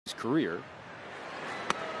his career.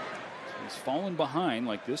 He's fallen behind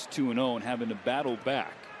like this 2-0 and having to battle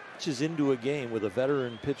back. Pitches into a game with a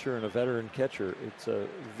veteran pitcher and a veteran catcher. It's a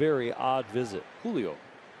very odd visit. Julio.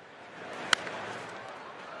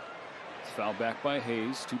 It's fouled back by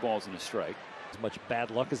Hayes. 2 balls and a strike. As much bad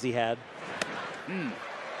luck as he had. And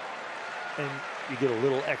you get a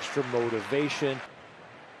little extra motivation.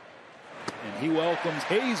 And he welcomes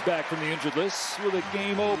Hayes back from the injured list with a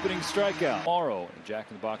game-opening strikeout. Tomorrow, Jack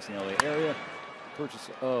in the Box in the LA area. Purchase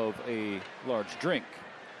of a large drink.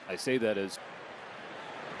 I say that as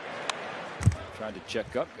tried to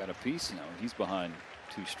check up, got a piece. Now he's behind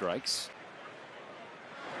 2 strikes.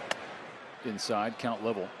 Inside, count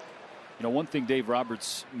level. You know, one thing Dave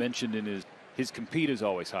Roberts mentioned in his compete is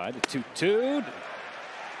always high. The 2-2.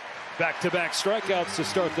 Back-to-back strikeouts to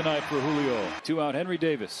start the night for Julio. 2 out, Henry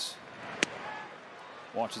Davis.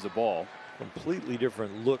 Watches a ball. Completely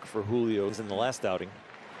different look for Julio as in the last outing.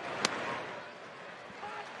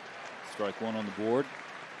 Strike 1 on the board.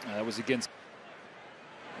 That was against.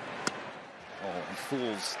 Oh, he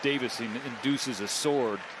fools Davis. He induces a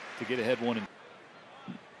sword to get ahead 1 and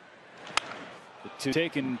 2.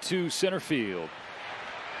 Taken to center field.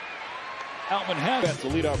 Outman has the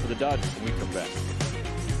lead off for the Dodgers when we come back.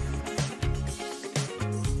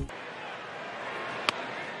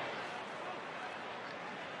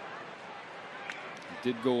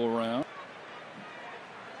 Did go around.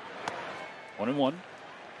 1-1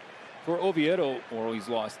 for Oviedo, or he's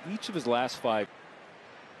lost each of his last 5.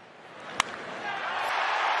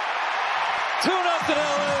 2-0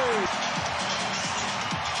 LA.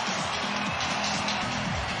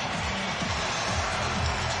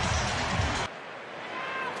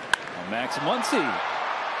 Max Muncy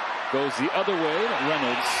goes the other way.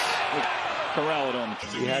 Reynolds will corral it on.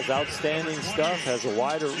 He has outstanding stuff, has a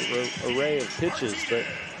wide array of pitches, but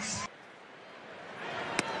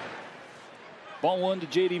ball 1 to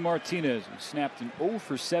J.D. Martinez, who snapped an 0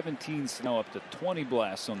 for 17, now up to 20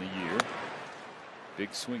 blasts on the year.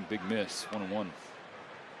 Big swing, big miss. 1-1.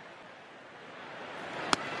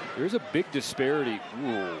 There's a big disparity.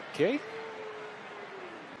 Ooh, okay.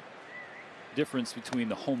 Difference between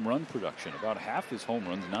the home run production. About half his home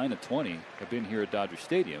runs, 9 of 20, have been here at Dodger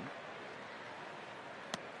Stadium.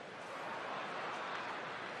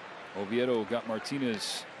 Oviedo got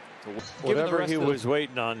Martinez to whatever he was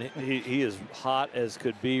waiting on. He is hot as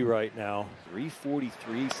could be right now.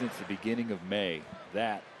 343 since the beginning of May.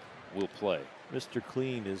 That will play. Mr.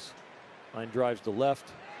 Clean is line drives to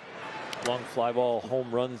left. Long fly ball home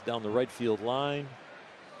runs down the right field line.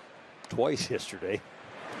 Twice yesterday.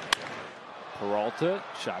 Peralta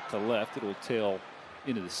shot to left. It'll tail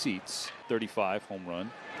into the seats. 35 home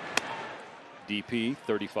run. DP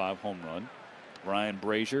 35 home run. Ryan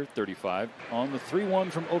Brazier 35 on the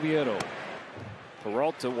 3-1 from Oviedo.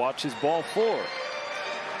 Peralta watches ball 4.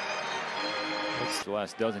 That's the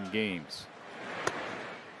last dozen games.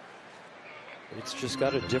 It's just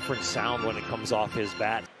got a different sound when it comes off his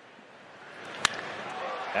bat.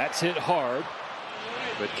 That's hit hard,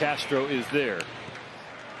 but Castro is there.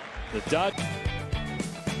 The Dodgers.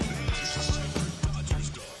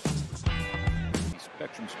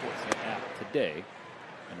 Spectrum Sports app today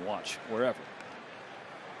and watch wherever.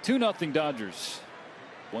 2-0 Dodgers.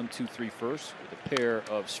 1-2-3 first with a pair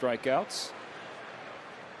of strikeouts.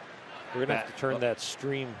 We're gonna have to turn that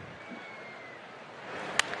stream.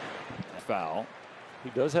 Foul. He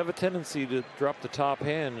does have a tendency to drop the top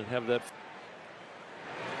hand and have that.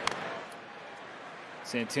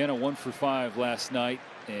 Santana 1 for 5 last night,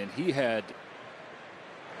 and he had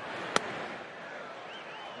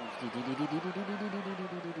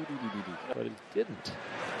but he didn't.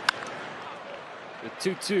 The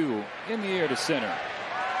 2-2 in the air to center.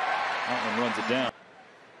 Outman runs it down.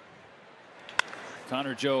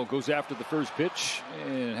 Connor Joe goes after the first pitch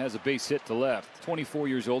and has a base hit to left. 24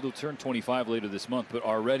 years old. He'll turn 25 later this month, but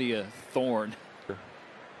already a thorn.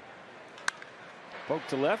 Poke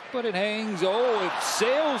to left, but it hangs. Oh, it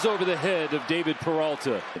sails over the head of David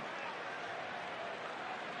Peralta.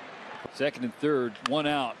 Second and third, 1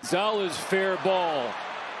 out. Gonzalez fair ball.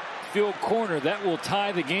 Field corner. That will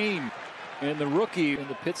tie the game. And the rookie in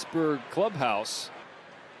the Pittsburgh clubhouse.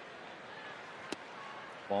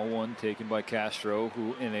 Ball 1 taken by Castro,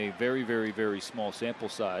 who in a very, very, very small sample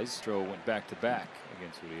size. Castro went back-to-back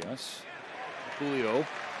against Urias. Julio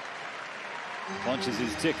punches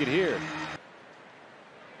his ticket here.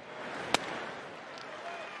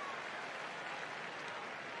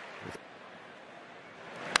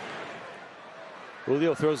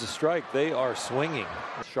 Julio throws a strike. They are swinging.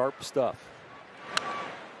 Sharp stuff.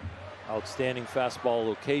 Outstanding fastball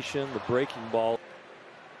location. The breaking ball.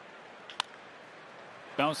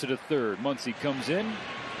 Bounce it to third. Muncy comes in.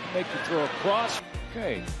 Make the throw across.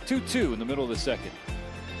 Okay, 2-2 in the middle of the second.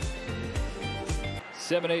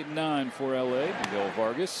 7, 8, and 9 for LA. Miguel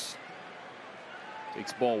Vargas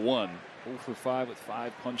takes ball 1. 0 for 5 with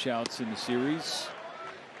 5 punch outs in the series.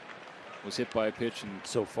 Was hit by a pitch and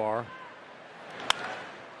so far.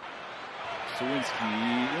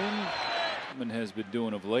 Sawinski in. Has been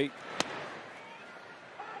doing of late.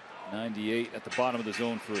 98 at the bottom of the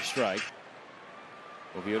zone for a strike.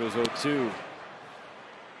 Oviedo's 0-2.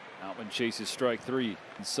 Outman chases strike 3.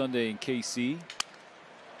 And Sunday in KC.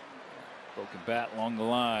 Broken bat along the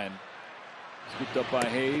line. Scooped up by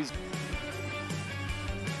Hayes.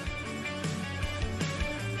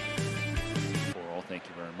 Oral, thank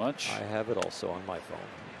you very much. I have it also on my phone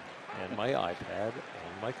and my iPad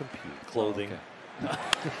and my computer. Clothing. Oh,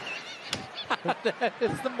 okay. That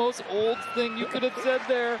is the most old thing you could have said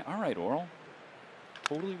there. All right, Oral.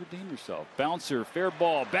 Totally redeemed yourself. Bouncer, fair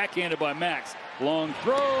ball, backhanded by Max. Long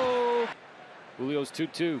throw. Julio's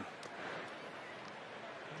 2-2.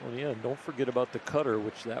 Well, yeah, don't forget about the cutter,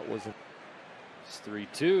 which that wasn't. It's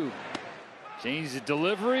 3-2. Changes the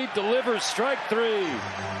delivery, delivers strike 3.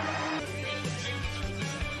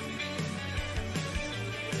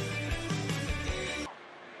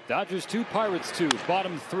 Dodgers 2, Pirates 2.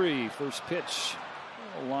 Bottom 3. First pitch.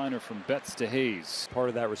 A liner from Betts to Hayes. Part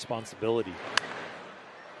of that responsibility.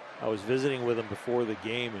 I was visiting with him before the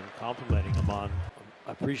game and complimenting him on.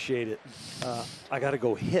 I appreciate it. I got to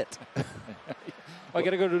go hit. I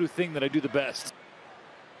got to go to the thing that I do the best.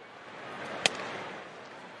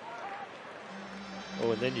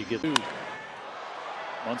 Oh, and then you get.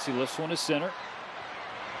 Muncy lifts one to center.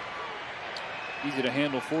 Easy to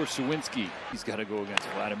handle for Sawinski. He's got to go against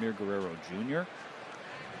Vladimir Guerrero Jr.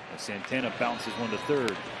 Santana bounces one to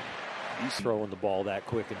third. He's throwing the ball that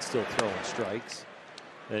quick and still throwing strikes.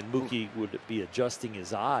 And Mookie would be adjusting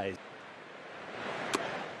his eyes.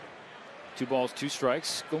 2 balls, 2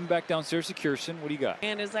 strikes. Going back downstairs to Kirsten. What do you got?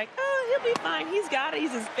 And is like, oh, he'll be fine. He's got it.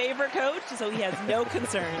 He's his favorite coach, so he has no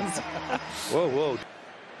concerns. Whoa, whoa.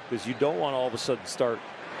 Because you don't want to all of a sudden start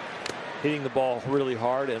hitting the ball really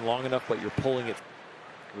hard and long enough, but you're pulling it.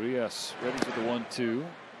 Urias ready for the 1-2.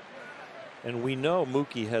 And we know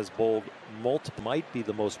Mookie has bowled multiple, might be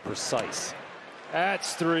the most precise.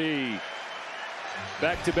 That's 3.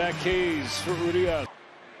 Back-to-back Ks for Urias.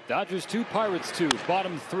 Dodgers 2, Pirates 2.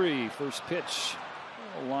 Bottom 3. First pitch.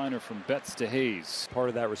 A liner from Betts to Hayes. Part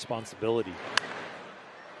of that responsibility.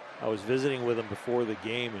 I was visiting with him before the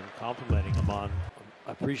game and complimenting him on.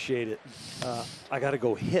 I appreciate it. I got to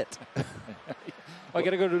go hit. I got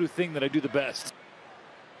to go to the thing that I do the best.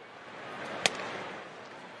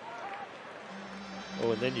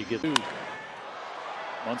 Oh, and then you get.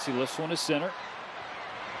 Muncy lifts one to center.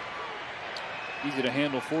 Easy to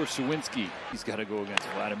handle for Sawinski. He's got to go against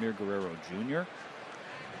Vladimir Guerrero Jr.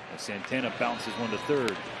 Santana bounces one to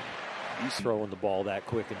third. He's throwing the ball that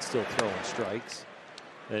quick and still throwing strikes.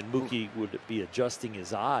 And Mookie would be adjusting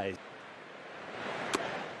his eyes.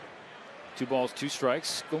 2 balls, 2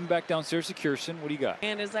 strikes. Going back downstairs to Kirsten. What do you got?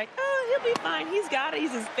 And is like, oh, he'll be fine. He's got it.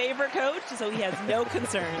 He's his favorite coach, so he has no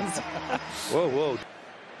concerns. Whoa, whoa.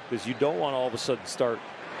 Because you don't want to all of a sudden start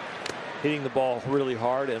hitting the ball really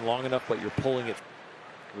hard and long enough, but you're pulling it.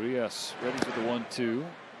 Urias ready for the 1-2.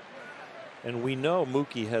 And we know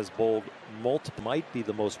Mookie has bowled multiple, might be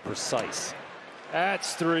the most precise.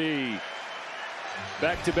 That's 3.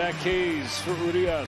 Back-to-back Ks for Urias.